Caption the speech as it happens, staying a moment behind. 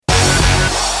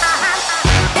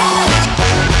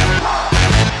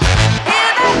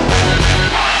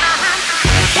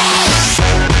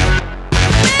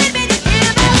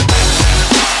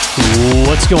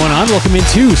going on? Welcome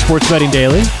into Sports Betting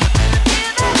Daily.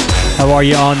 How are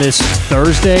you on this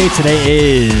Thursday? Today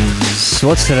is,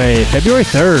 what's today? February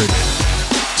 3rd,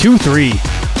 2-3.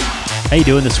 How you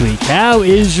doing this week? How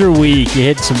is your week? You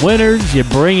hit some winners? You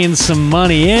bringing some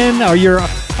money in? Are your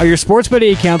sports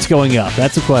betting accounts going up?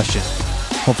 That's the question.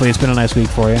 Hopefully it's been a nice week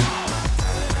for you.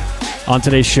 On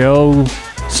today's show,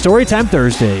 Storytime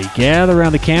Thursday. Gather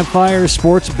around the campfire,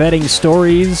 sports betting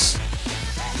stories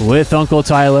with Uncle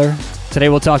Tyler. Today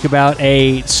we'll talk about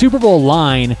a Super Bowl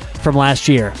line from last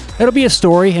year. It'll be a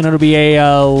story, and it'll be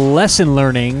a lesson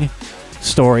learning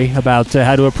story about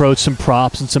how to approach some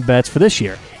props and some bets for this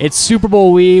year. It's Super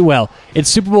Bowl it's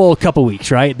Super Bowl a couple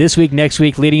weeks, right? This week, next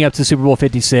week, leading up to Super Bowl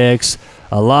 56.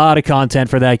 A lot of content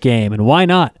for that game, and why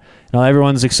not?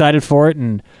 Everyone's excited for it,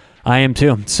 and I am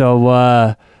too.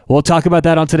 So we'll talk about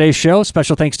that on today's show.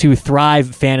 Special thanks to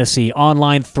Thrive Fantasy,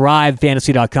 online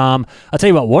thrivefantasy.com. I'll tell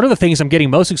you what, one of the things I'm getting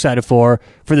most excited for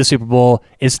the Super Bowl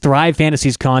is Thrive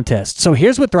Fantasy's contest. So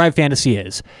here's what Thrive Fantasy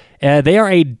is. They are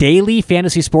a daily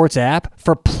fantasy sports app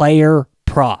for player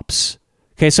props.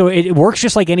 Okay, so it works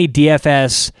just like any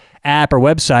DFS app or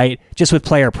website, just with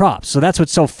player props. So that's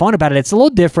what's so fun about it. It's a little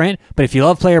different, but if you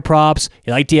love player props,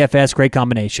 you like DFS, great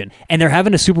combination. And they're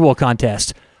having a Super Bowl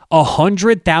contest.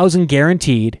 100,000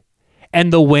 guaranteed,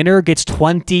 and the winner gets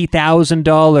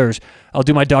 $20,000. I'll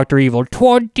do my Dr. Evil.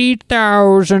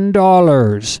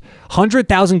 $20,000.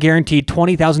 100,000 guaranteed,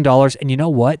 $20,000. And you know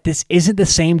what? This isn't the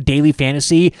same daily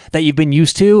fantasy that you've been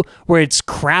used to, where it's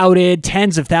crowded,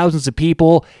 tens of thousands of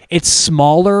people. It's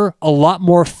smaller, a lot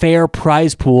more fair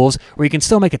prize pools, where you can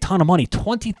still make a ton of money.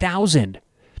 $20,000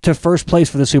 to first place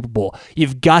for the Super Bowl.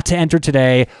 You've got to enter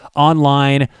today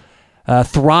online.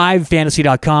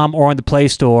 thrivefantasy.com or on the Play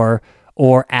Store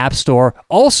or App Store.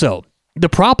 Also, the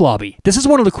Prop Lobby. This is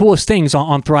one of the coolest things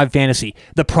on Thrive Fantasy.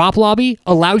 The Prop Lobby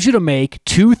allows you to make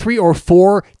 2, 3, or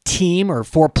 4 team or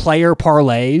 4 player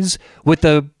parlays with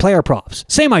the player props.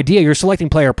 Same idea. You're selecting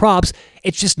player props.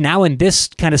 It's just now in this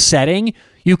kind of setting,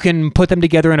 you can put them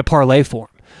together in a parlay form.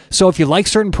 So if you like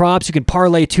certain props, you can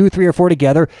parlay 2, 3, or 4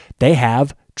 together. They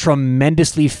have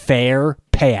tremendously fair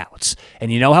payouts.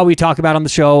 And you know how we talk about on the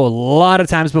show a lot of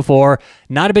times before,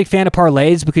 not a big fan of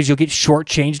parlays because you'll get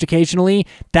shortchanged occasionally.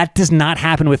 That does not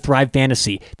happen with Thrive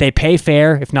Fantasy. They pay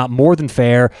fair, if not more than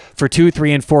fair, for 2,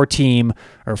 3, and 4 team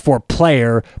or 4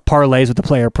 player parlays with the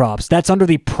player props. That's under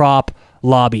the Prop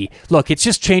Lobby. Look, it's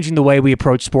just changing the way we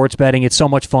approach sports betting. It's so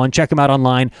much fun. Check them out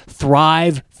online,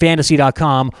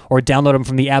 thrivefantasy.com, or download them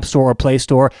from the App Store or Play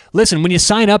Store. Listen, when you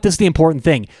sign up, this is the important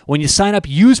thing. When you sign up,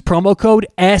 use promo code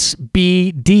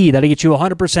SBD. That'll get you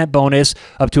 100% bonus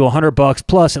up to $100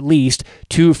 plus at least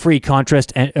 2 free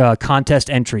contest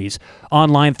entries.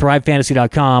 Online,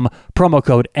 thrivefantasy.com, promo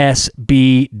code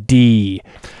SBD. All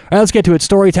right, let's get to it.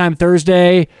 Storytime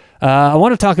Thursday. I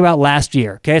want to talk about last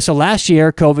year. Okay, so last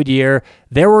year, COVID year,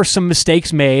 there were some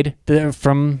mistakes made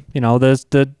from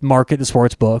the market, the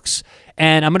sports books,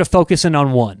 and I'm going to focus in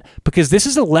on one because this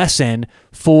is a lesson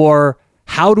for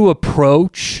how to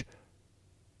approach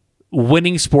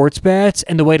winning sports bets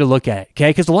and the way to look at it.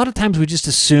 Okay, because a lot of times we just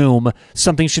assume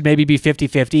something should maybe be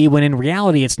 50-50 when in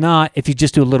reality it's not if you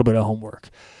just do a little bit of homework.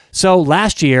 So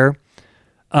last year,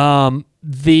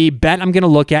 the bet I'm going to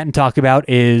look at and talk about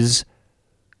is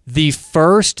the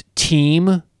first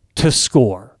team to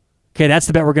score. Okay, that's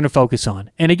the bet we're going to focus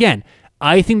on. And again,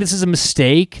 I think this is a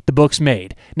mistake the books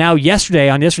made. Now, on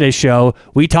yesterday's show,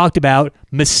 we talked about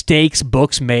mistakes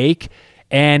books make,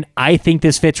 and I think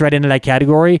this fits right into that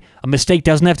category. A mistake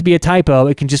doesn't have to be a typo.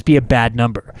 It can just be a bad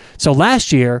number. So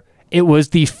last year, it was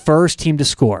the first team to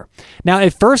score. Now,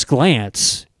 at first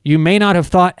glance, you may not have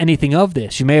thought anything of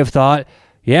this. You may have thought,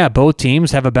 yeah, both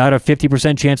teams have about a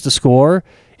 50% chance to score.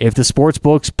 If the sports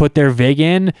books put their vig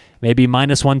in, maybe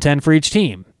minus 110 for each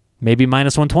team. Maybe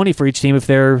minus 120 for each team if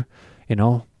they're,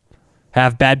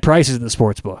 have bad prices in the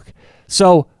sports book.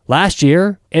 So last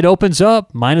year, it opens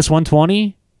up minus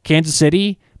 120, Kansas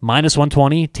City, minus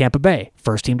 120, Tampa Bay,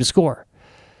 first team to score.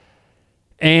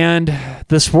 And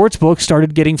the sports book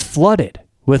started getting flooded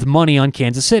with money on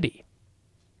Kansas City.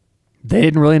 They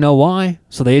didn't really know why,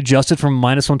 so they adjusted from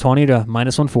minus 120 to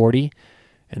minus 140,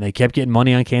 and they kept getting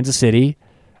money on Kansas City.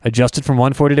 Adjusted from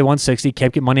 140 to 160,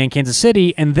 kept getting money on Kansas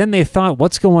City, and then they thought,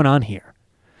 what's going on here?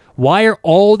 Why are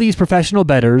all these professional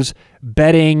bettors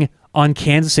betting on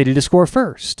Kansas City to score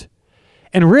first?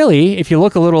 And really, if you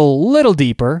look a little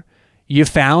deeper, you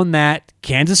found that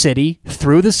Kansas City,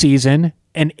 through the season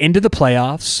and into the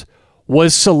playoffs,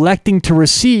 was selecting to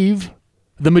receive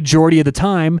the majority of the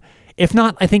time. If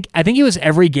not, I think it was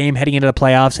every game heading into the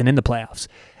playoffs and in the playoffs.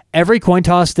 Every coin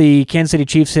toss the Kansas City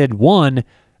Chiefs had won,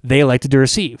 they elected to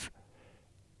receive.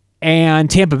 And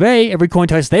Tampa Bay, every coin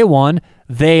toss they won,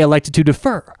 they elected to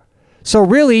defer. So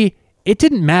really, it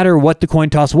didn't matter what the coin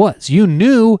toss was. You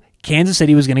knew Kansas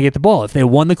City was going to get the ball. If they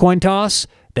won the coin toss,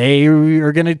 they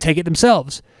are going to take it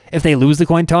themselves. If they lose the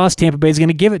coin toss, Tampa Bay is going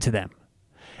to give it to them.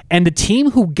 And the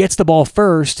team who gets the ball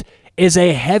first is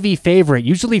a heavy favorite,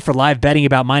 usually for live betting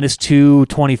about minus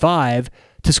 225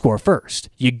 to score first.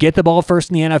 You get the ball first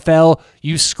in the NFL,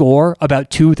 you score about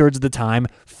 2/3 of the time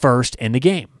first in the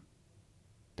game.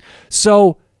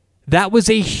 So that was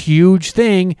a huge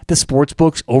thing the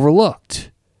sportsbooks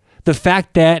overlooked. The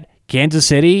fact that Kansas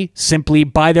City, simply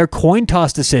by their coin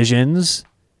toss decisions,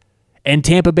 and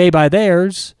Tampa Bay by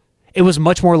theirs, it was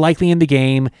much more likely in the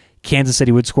game Kansas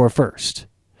City would score first.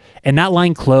 And that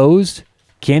line closed,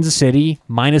 Kansas City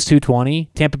minus 220,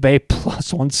 Tampa Bay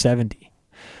plus 170.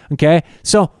 Okay?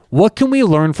 So what can we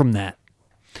learn from that?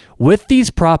 With these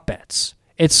prop bets,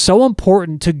 it's so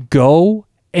important to go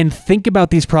and think about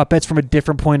these prop bets from a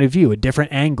different point of view, a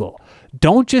different angle.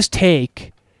 Don't just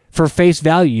take for face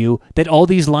value that all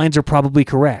these lines are probably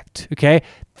correct, okay?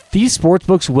 These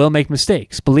sportsbooks will make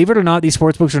mistakes. Believe it or not, these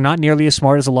sportsbooks are not nearly as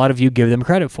smart as a lot of you give them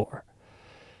credit for.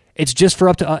 It's just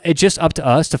up to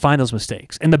us to find those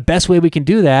mistakes. And the best way we can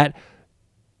do that,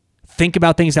 think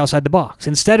about things outside the box.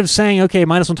 Instead of saying, okay,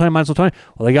 minus 120,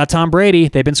 well, they got Tom Brady.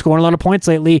 They've been scoring a lot of points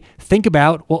lately. Think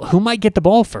about, well, who might get the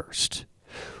ball first?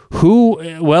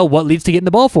 What leads to getting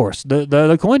the ball first?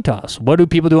 The coin toss. What do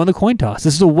people do on the coin toss?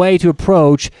 This is a way to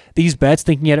approach these bets,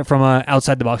 thinking at it from an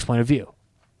outside the box point of view.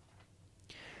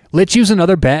 Let's use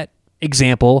another bet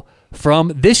example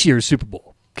from this year's Super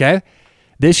Bowl. Okay,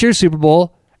 this year's Super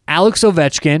Bowl, Alex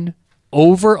Ovechkin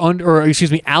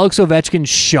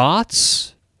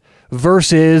shots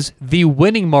versus the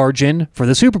winning margin for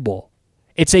the Super Bowl.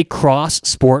 It's a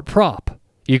cross-sport prop.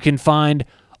 You can find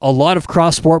a lot of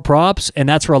cross-sport props, and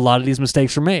that's where a lot of these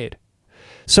mistakes are made.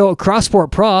 So a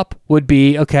cross-sport prop would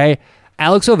be, okay,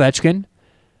 Alex Ovechkin,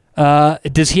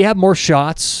 does he have more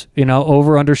shots,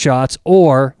 over, under shots,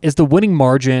 or is the winning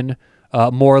margin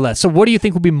more or less? So what do you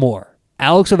think would be more?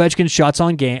 Alex Ovechkin's shots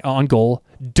on goal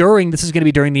this is going to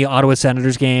be during the Ottawa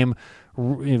Senators game,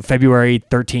 February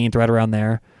 13th, right around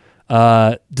there.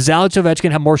 Does Alex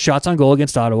Ovechkin have more shots on goal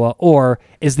against Ottawa, or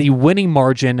is the winning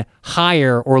margin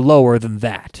higher or lower than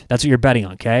that? That's what you're betting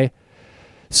on, okay?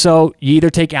 So you either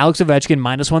take Alex Ovechkin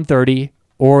minus 130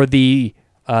 or the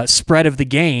spread of the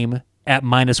game at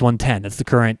minus 110. That's the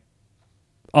current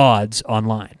odds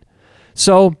online.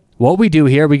 So what we do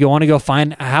here, we want to go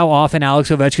find how often Alex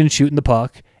Ovechkin's shooting the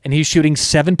puck, and he's shooting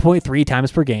 7.3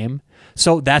 times per game.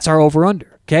 So that's our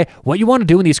over-under, okay? What you want to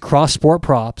do in these cross-sport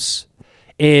props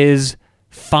is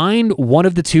find one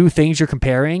of the two things you're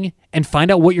comparing and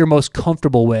find out what you're most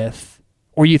comfortable with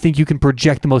or you think you can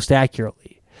project the most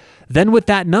accurately. Then with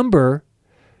that number,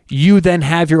 you then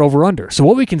have your over-under. So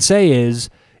what we can say is,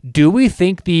 do we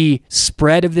think the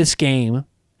spread of this game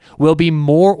will be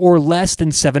more or less than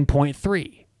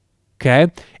 7.3?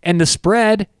 Okay? And the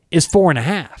spread is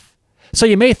 4.5. So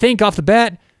you may think off the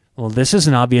bat, well, this is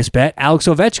an obvious bet. Alex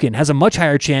Ovechkin has a much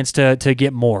higher chance to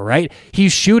get more, right?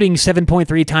 He's shooting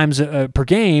 7.3 times per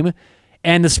game,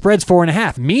 and the spread's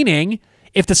 4.5. Meaning,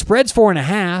 if the spread's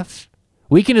 4.5,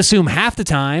 we can assume half the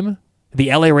time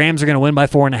the LA Rams are going to win by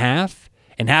 4.5,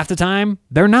 and half the time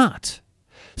they're not.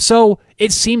 So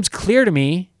it seems clear to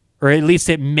me, or at least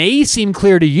it may seem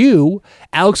clear to you,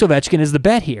 Alex Ovechkin is the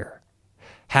bet here.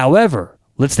 However,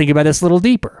 let's think about this a little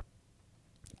deeper.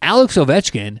 Alex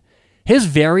Ovechkin, his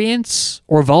variance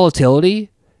or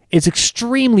volatility is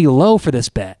extremely low for this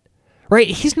bet, right?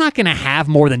 He's not going to have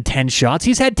more than 10 shots.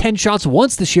 He's had 10 shots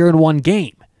once this year in one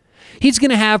game. He's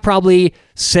going to have probably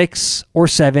 6 or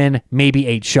 7, maybe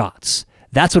 8 shots.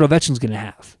 That's what Ovechkin's going to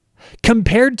have.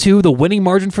 Compared to the winning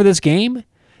margin for this game,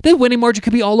 the winning margin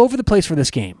could be all over the place for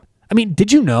this game. I mean,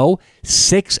 did you know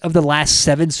 6 of the last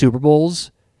 7 Super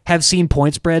Bowls have seen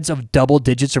point spreads of double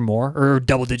digits or more, or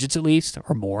double digits at least,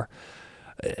 or more?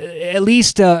 At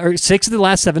least 6 of the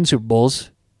last 7 Super Bowls,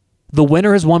 the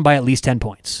winner has won by at least 10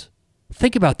 points.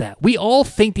 Think about that. We all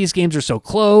think these games are so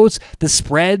close. The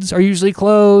spreads are usually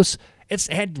close.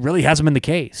 It really hasn't been the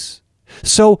case.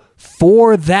 So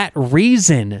for that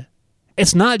reason,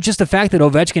 it's not just the fact that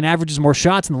Ovechkin averages more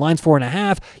shots and the line's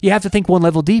 4.5. You have to think one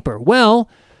level deeper. Well,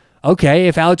 okay,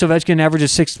 if Alex Ovechkin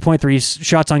averages 6.3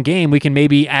 shots on game, we can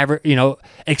maybe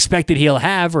expect that he'll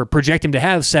have or project him to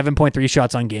have 7.3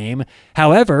 shots on game.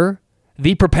 However,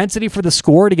 the propensity for the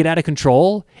score to get out of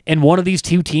control and one of these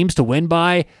two teams to win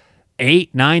by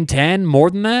 8, 9, 10, more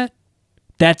than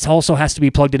that also has to be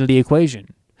plugged into the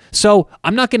equation. So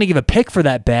I'm not going to give a pick for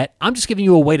that bet. I'm just giving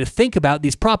you a way to think about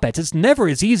these prop bets. It's never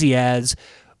as easy as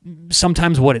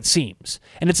sometimes what it seems.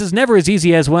 And it's never as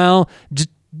easy as, well, just,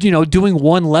 doing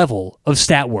one level of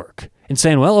stat work and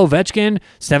saying, well, Ovechkin,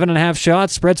 7.5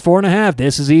 shots, spreads 4.5.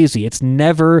 This is easy. It's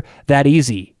never that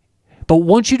easy. But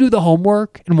once you do the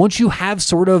homework and once you have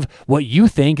sort of what you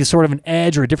think is sort of an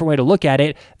edge or a different way to look at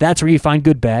it, that's where you find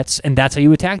good bets, and that's how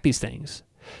you attack these things.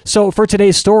 So for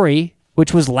today's story,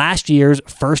 which was last year's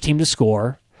first team to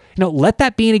score, let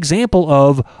that be an example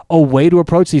of a way to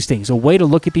approach these things, a way to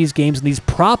look at these games and these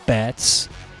prop bets.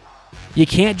 You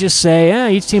can't just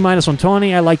say, each team minus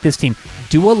 120, I like this team.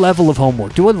 Do a level of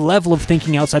homework. Do a level of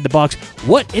thinking outside the box.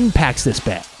 What impacts this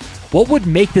bet? What would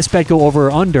make this bet go over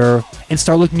or under? And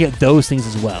start looking at those things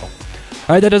as well.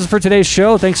 All right, that does it for today's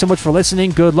show. Thanks so much for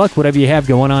listening. Good luck, whatever you have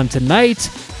going on tonight.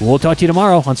 We'll talk to you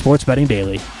tomorrow on Sports Betting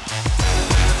Daily.